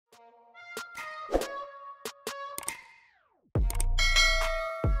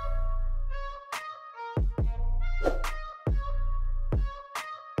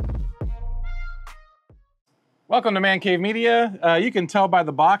Welcome to Man Cave Media. You can tell by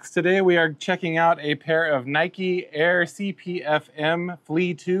the box today we are checking out a pair of Nike Air CPFM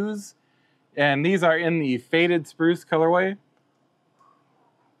Flea 2s, and these are in the Faded Spruce Colorway.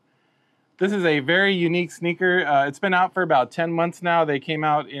 This is a very unique sneaker. It's been out for about 10 months now. They came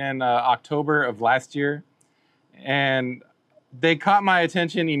out in October of last year, and they caught my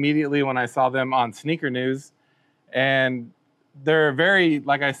attention immediately when I saw them on Sneaker News. And they're very,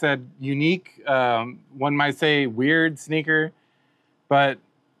 like I said, unique. One might say weird sneaker, but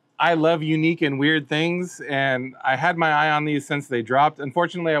I love unique and weird things, and I had my eye on these since they dropped.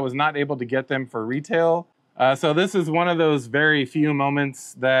 Unfortunately, I was not able to get them for retail. So this is one of those very few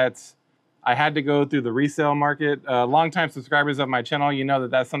moments that I had to go through the resale market. Longtime subscribers of my channel, you know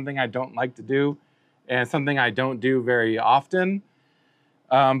that that's something I don't like to do and something I don't do very often.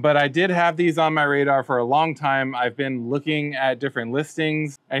 But I did have these on my radar for a long time. I've been looking at different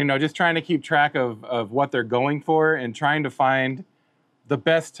listings and, just trying to keep track of what they're going for and trying to find the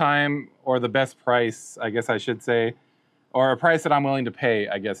best time or the best price, I guess I should say, or a price that I'm willing to pay,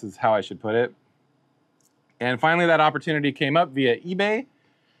 I guess is how I should put it. And finally, that opportunity came up via eBay.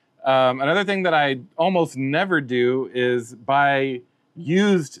 Another thing that I almost never do is buy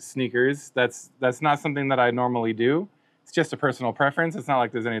used sneakers. That's not something that I normally do. It's just a personal preference. It's not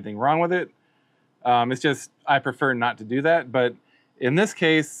like there's anything wrong with it. It's just I prefer not to do that. But in this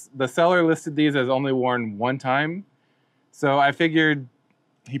case, the seller listed these as only worn one time. So I figured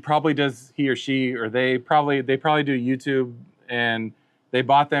he or she, or they probably do YouTube, and they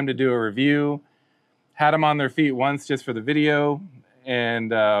bought them to do a review, had them on their feet once just for the video,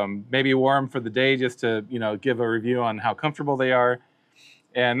 and maybe wore them for the day just to, give a review on how comfortable they are.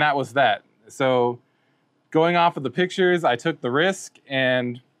 And that was that. So going off of the pictures, I took the risk,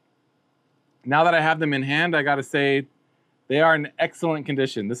 and now that I have them in hand, I gotta say they are in excellent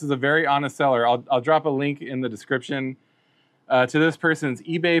condition. This is a very honest seller. I'll drop a link in the description to this person's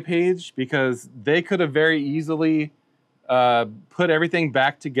eBay page, because they could have very easily put everything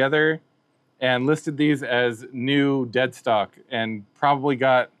back together and listed these as new dead stock and probably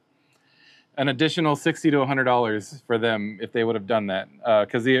got an additional $60 to $100 for them if they would have done that,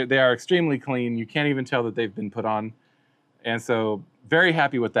 because they are extremely clean. You can't even tell that they've been put on, and so very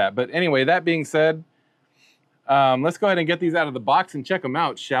happy with that. But anyway, that being said, let's go ahead and get these out of the box and check them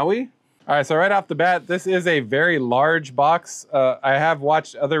out, shall we? All right, so right off the bat, this is a very large box. I have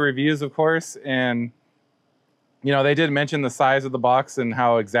watched other reviews, of course, and they did mention the size of the box and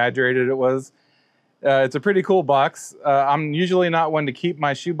how exaggerated it was. It's a pretty cool box. I'm usually not one to keep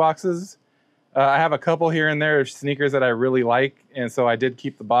my shoe boxes. I have a couple here and there of sneakers that I really like, and so I did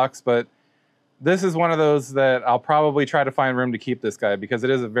keep the box, but this is one of those that I'll probably try to find room to keep this guy because it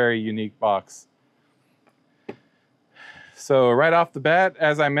is a very unique box. So right off the bat,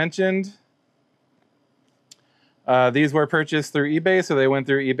 as I mentioned, these were purchased through eBay, so they went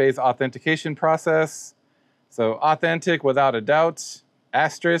through eBay's authentication process. So authentic without a doubt,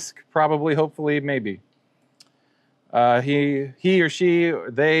 asterisk, probably, hopefully, maybe. He or she,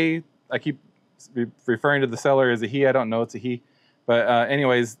 they, I keep referring to the seller as a he. I don't know, it's a he. But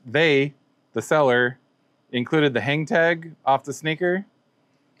anyways, the seller, included the hang tag off the sneaker,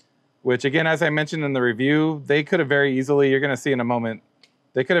 which again, as I mentioned in the review, they could have very easily, you're going to see in a moment,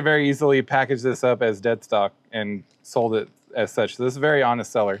 they could have very easily packaged this up as dead stock and sold it as such. So this is a very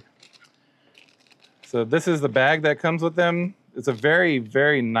honest seller. So this is the bag that comes with them. It's a very,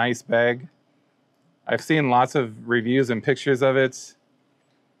 very nice bag. I've seen lots of reviews and pictures of it.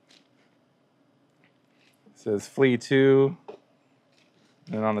 It says Flea 2,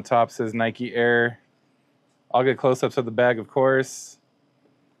 and on the top says Nike Air. I'll get close-ups of the bag, of course.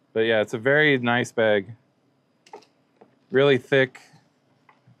 But yeah, it's a very nice bag. Really thick,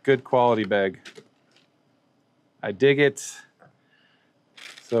 good quality bag. I dig it.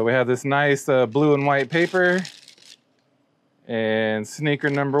 So we have this nice blue and white paper. And sneaker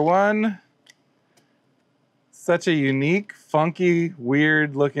number one. Such a unique, funky,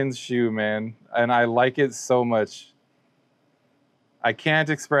 weird looking shoe, man. And I like it so much. I can't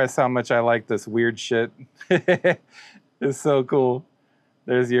express how much I like this weird shit. It's so cool.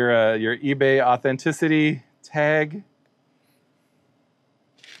 There's your eBay authenticity tag.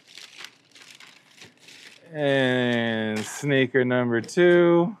 And sneaker number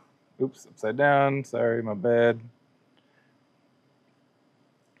two. Oops, upside down. Sorry, my bad.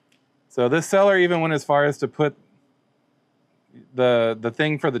 So this seller even went as far as to put the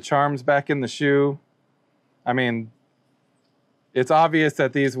thing for the charms back in the shoe. I mean, it's obvious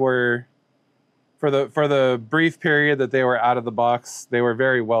that these were for the brief period that they were out of the box, they were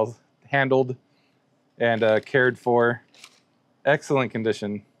very well handled and cared for. Excellent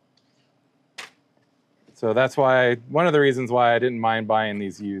condition. So that's why, one of the reasons why I didn't mind buying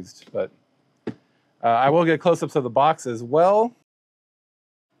these used. But I will get close-ups of the box as well,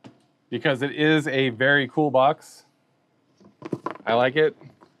 because it is a very cool box. I like it.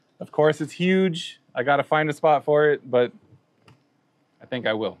 Of course, it's huge. I got to find a spot for it, but I think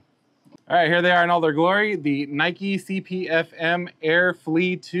I will. All right, here they are in all their glory. The Nike CPFM Air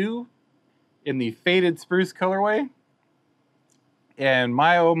Flea 2 in the Faded Spruce Colorway. And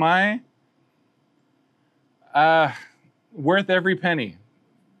my, oh my, worth every penny.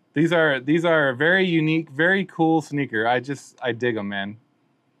 These are a very unique, very cool sneaker. I dig them, man.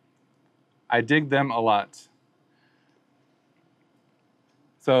 I dig them a lot.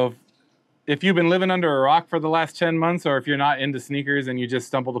 So if you've been living under a rock for the last 10 months, or if you're not into sneakers and you just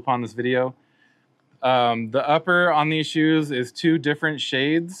stumbled upon this video, the upper on these shoes is 2 different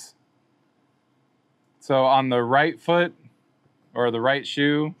shades. So on the right foot, or the right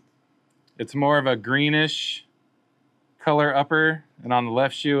shoe, it's more of a greenish color upper, and on the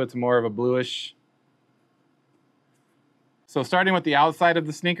left shoe, it's more of a bluish. So starting with the outside of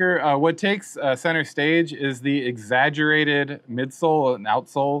the sneaker, what takes center stage is the exaggerated midsole and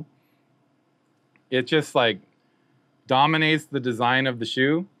outsole. It just like dominates the design of the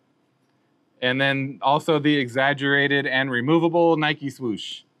shoe. And then also the exaggerated and removable Nike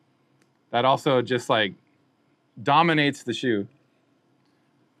swoosh. That also just like dominates the shoe.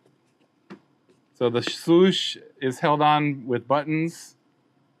 So the swoosh is held on with buttons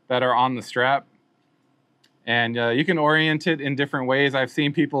that are on the strap. And you can orient it in different ways. I've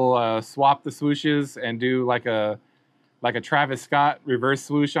seen people swap the swooshes and do like a Travis Scott reverse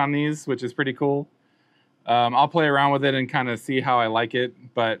swoosh on these, which is pretty cool. I'll play around with it and kind of see how I like it.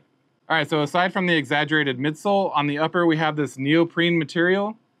 But all right, so aside from the exaggerated midsole, on the upper we have this neoprene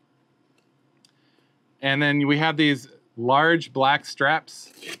material. And then we have these large black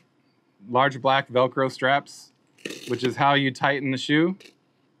straps, large black Velcro straps, which is how you tighten the shoe.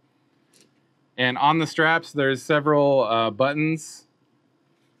 And on the straps, there's several buttons.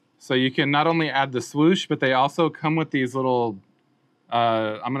 So you can not only add the swoosh, but they also come with these little,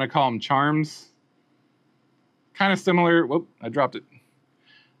 I'm going to call them charms. Kind of similar, whoop, I dropped it.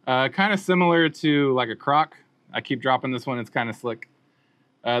 Kind of similar to like a croc. I keep dropping this one, it's kind of slick.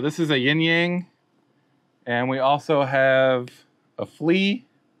 This is a yin yang. And we also have a flea.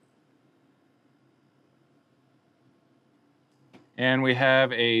 And we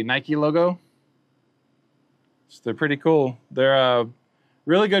have a Nike logo. They're pretty cool. They're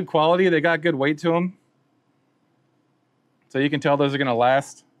really good quality. They got good weight to them. So you can tell those are going to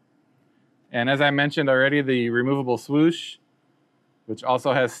last. And as I mentioned already, the removable swoosh, which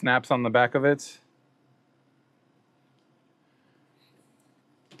also has snaps on the back of it.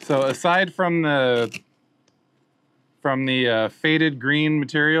 So aside from the faded green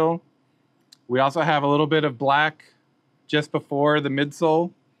material, we also have a little bit of black just before the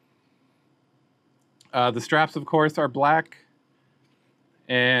midsole. The straps, of course, are black.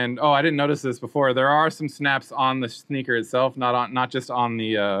 And oh, I didn't notice this before. There are some snaps on the sneaker itself, not just on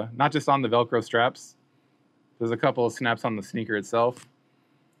the Velcro straps. There's a couple of snaps on the sneaker itself.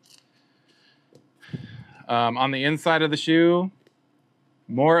 On the inside of the shoe,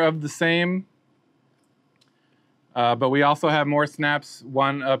 more of the same. But we also have more snaps,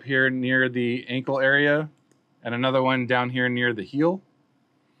 one up here near the ankle area and another one down here near the heel.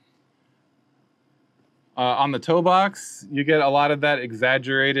 On the toe box, you get a lot of that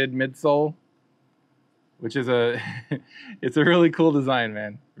exaggerated midsole, which is it's a really cool design,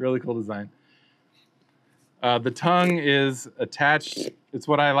 man. Really cool design. The tongue is attached. It's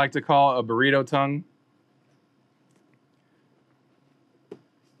what I like to call a burrito tongue.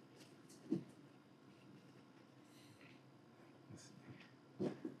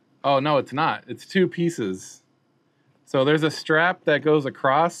 Oh, no, it's not. It's 2 pieces. So there's a strap that goes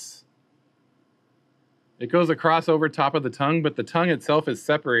across. It goes across over top of the tongue, but the tongue itself is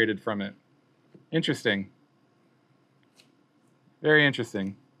separated from it. Interesting. Very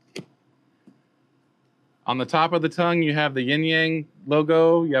interesting. On the top of the tongue, you have the yin yang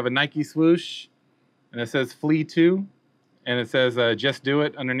logo. You have a Nike swoosh, and it says Flea 2, and it says just do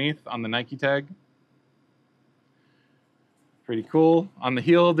it underneath on the Nike tag. Pretty cool. On the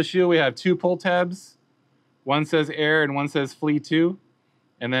heel of the shoe, we have 2 pull tabs. One says Air and one says Flea 2.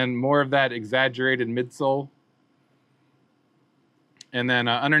 And then more of that exaggerated midsole. And then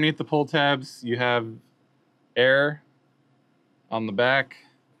underneath the pull tabs, you have Air on the back.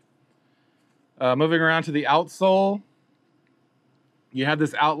 Moving around to the outsole, you have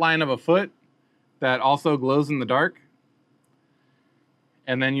this outline of a foot. that also glows in the dark.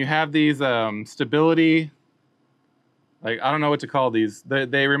 And then you have these stability, like, I don't know what to call these.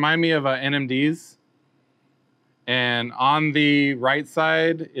 They remind me of NMDs. And on the right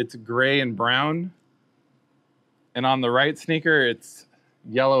side, it's gray and brown. And on the right sneaker, it's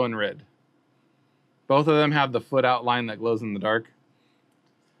yellow and red. Both of them have the foot outline that glows in the dark.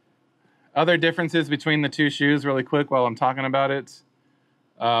 Other differences between the two shoes, really quick while I'm talking about it.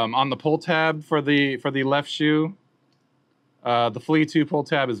 On the pull tab for the left shoe, the Flea 2 pull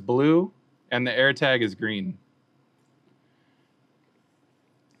tab is blue, and the air tag is green.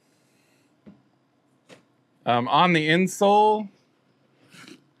 On the insole,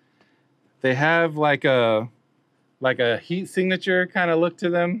 they have like a heat signature kind of look to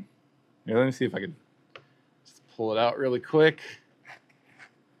them. Here, let me see if I can just pull it out really quick.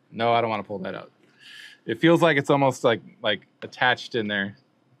 No, I don't want to pull that out. It feels like it's almost like attached in there.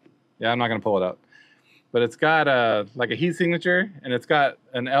 Yeah, I'm not going to pull it out. But it's got like a heat signature, and it's got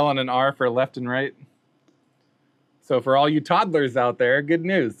an L and an R for left and right. So for all you toddlers out there, good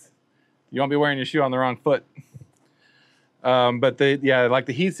news. You won't be wearing your shoe on the wrong foot. But like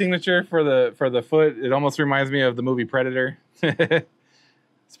the heat signature for the foot, it almost reminds me of the movie Predator.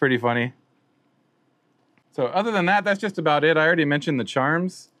 It's pretty funny. So other than that, that's just about it. I already mentioned the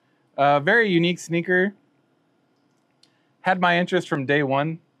charms. Very unique sneaker. Had my interest from day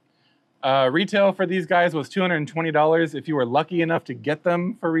one. Retail for these guys was $220 if you were lucky enough to get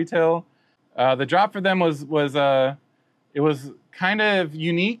them for retail. The drop for them was it was kind of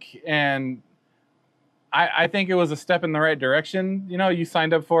unique, and I think it was a step in the right direction. You know, you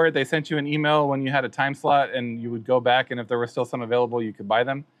signed up for it. They sent you an email when you had a time slot, and you would go back, and if there were still some available, you could buy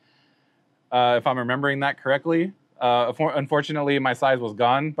them. If I'm remembering that correctly. Unfortunately, my size was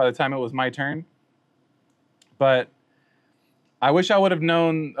gone by the time it was my turn. But I wish I would have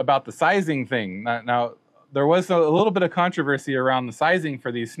known about the sizing thing. Now there was a little bit of controversy around the sizing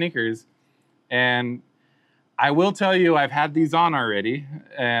for these sneakers, and I will tell you, I've had these on already,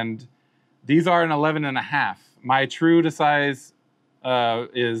 and these are an 11.5. My true to size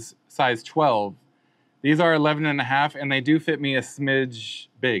is size 12. These are 11.5, and they do fit me a smidge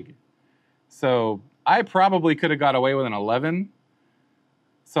big. So I probably could have got away with an 11.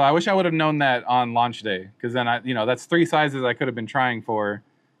 So I wish I would have known that on launch day, because then that's 3 sizes I could have been trying for,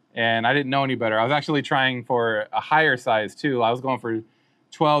 and I didn't know any better. I was actually trying for a higher size too. I was going for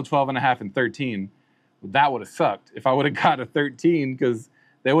 12, 12.5, and 13. That would have sucked if I would have got a 13, because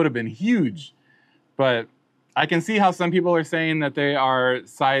they would have been huge. But I can see how some people are saying that they are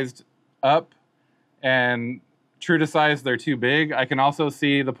sized up, and true to size, they're too big. I can also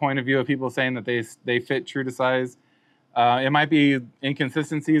see the point of view of people saying that they fit true to size. It might be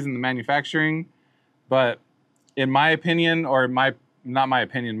inconsistencies in the manufacturing, but in my opinion,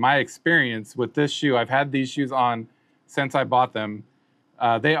 my experience with this shoe, I've had these shoes on since I bought them.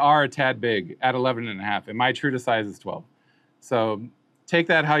 They are a tad big at 11.5, and my true to size is 12. So take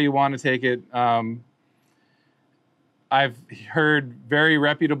that how you want to take it. I've heard very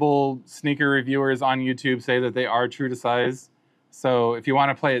reputable sneaker reviewers on YouTube say that they are true to size. So if you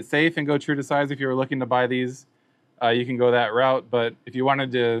want to play it safe and go true to size, if you were looking to buy these, you can go that route. But if you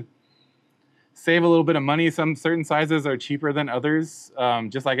wanted to save a little bit of money, some certain sizes are cheaper than others,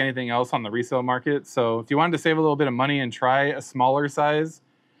 just like anything else on the resale market. So if you wanted to save a little bit of money and try a smaller size,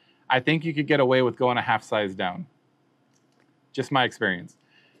 I think you could get away with going a half size down. Just my experience.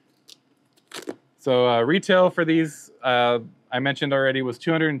 So retail for these, I mentioned already, was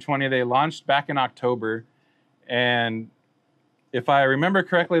 $220. They launched back in October. And if I remember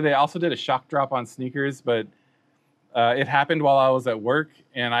correctly, they also did a shock drop on sneakers, but it happened while I was at work,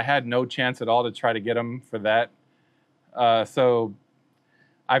 and I had no chance at all to try to get them for that. So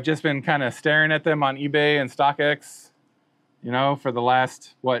I've just been kind of staring at them on eBay and StockX, for the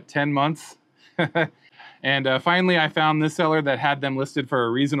last, 10 months? And finally, I found this seller that had them listed for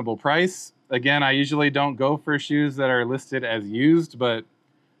a reasonable price. Again, I usually don't go for shoes that are listed as used, but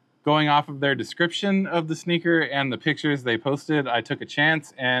going off of their description of the sneaker and the pictures they posted, I took a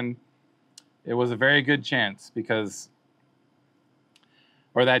chance, and it was a very good chance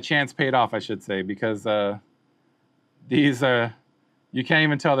or that chance paid off, I should say, because these, you can't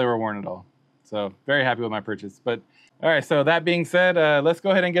even tell they were worn at all. So very happy with my purchase. But all right, so that being said, let's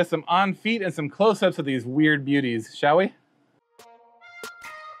go ahead and get some on feet and some close-ups of these weird beauties, shall we?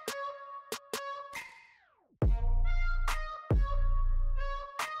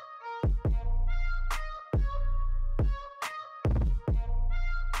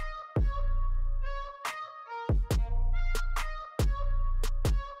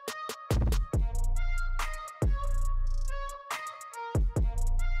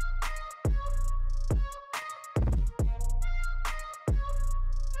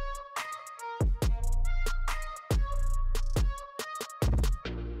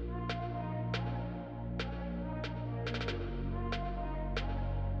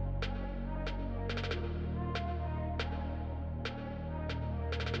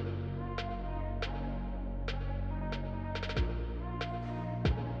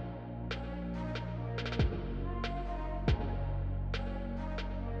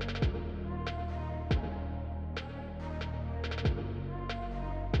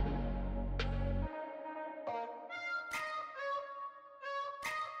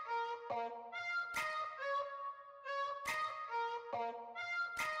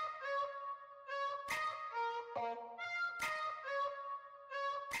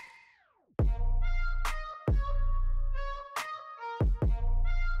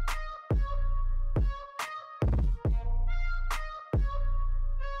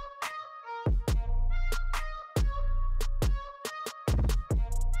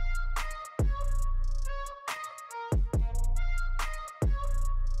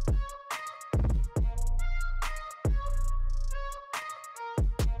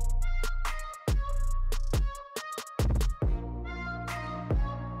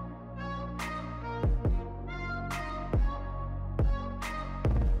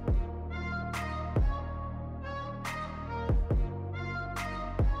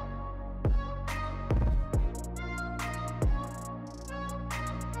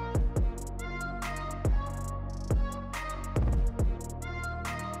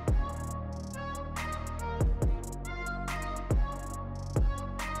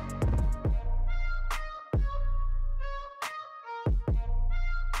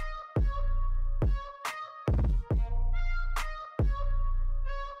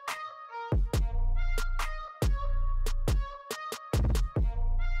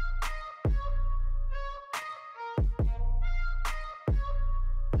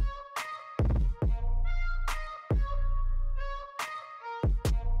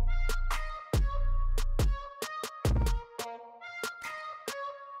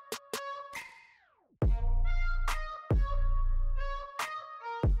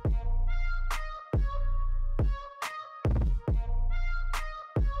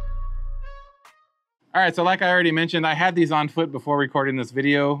 All right, so like I already mentioned, I had these on foot before recording this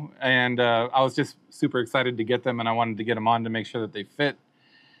video, and I was just super excited to get them, and I wanted to get them on to make sure that they fit.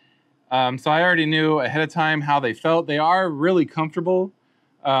 So I already knew ahead of time how they felt. They are really comfortable.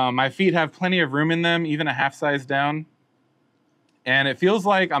 My feet have plenty of room in them, even a half size down. And it feels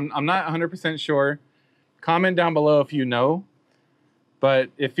like, I'm not 100% sure. Comment down below if you know.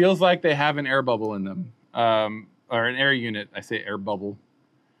 But it feels like they have an air bubble in them, or an air unit. I say air bubble.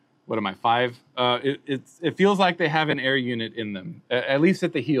 What am I, 5? It feels like they have an air unit in them, at least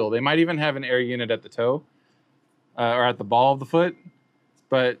at the heel. They might even have an air unit at the toe, or at the ball of the foot.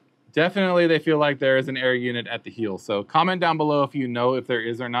 But definitely they feel like there is an air unit at the heel. So comment down below if you know if there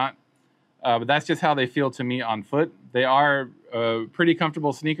is or not. But that's just how they feel to me on foot. They are a pretty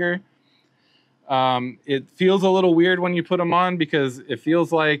comfortable sneaker. It feels a little weird when you put them on because it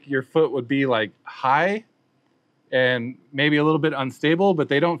feels like your foot would be like high and maybe a little bit unstable, but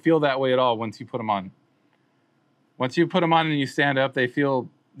they don't feel that way at all once you put them on. Once you put them on and you stand up, they feel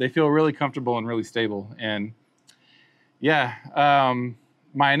really comfortable and really stable. And yeah,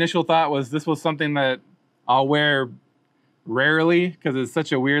 my initial thought was this was something that I'll wear rarely because it's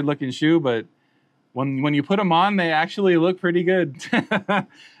such a weird looking shoe, but when you put them on, they actually look pretty good.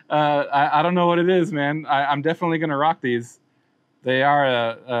 I don't know what it is, man. I'm definitely gonna rock these. They are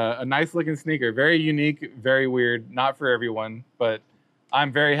a nice looking sneaker, very unique, very weird, not for everyone, but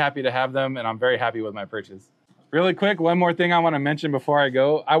I'm very happy to have them and I'm very happy with my purchase. Really quick, one more thing I want to mention before I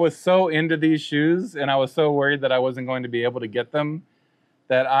go. I was so into these shoes and I was so worried that I wasn't going to be able to get them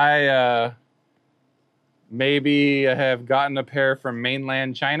that I maybe have gotten a pair from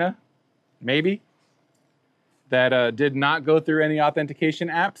mainland China, maybe, that did not go through any authentication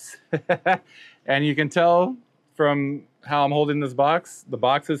apps. And you can tell from how I'm holding this box, the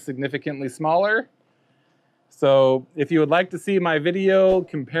box is significantly smaller. So if you would like to see my video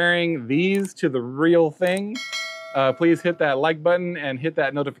comparing these to the real thing, please hit that like button and hit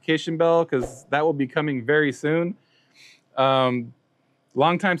that notification bell because that will be coming very soon.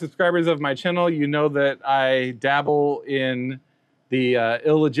 Longtime subscribers of my channel, you know that I dabble in the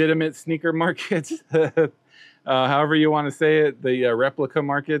illegitimate sneaker market, however you want to say it, the replica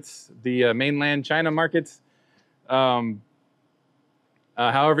markets, the mainland China markets.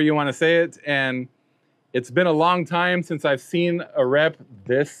 However you want to say it, and it's been a long time since I've seen a rep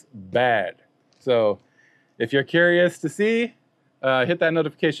this bad. So if you're curious to see, hit that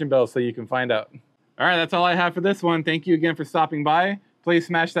notification bell so you can find out. All right, that's all I have for this one. Thank you again for stopping by. Please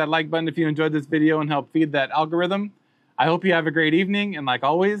smash that like button if you enjoyed this video and help feed that algorithm. I hope you have a great evening, and like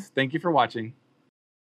always, thank you for watching.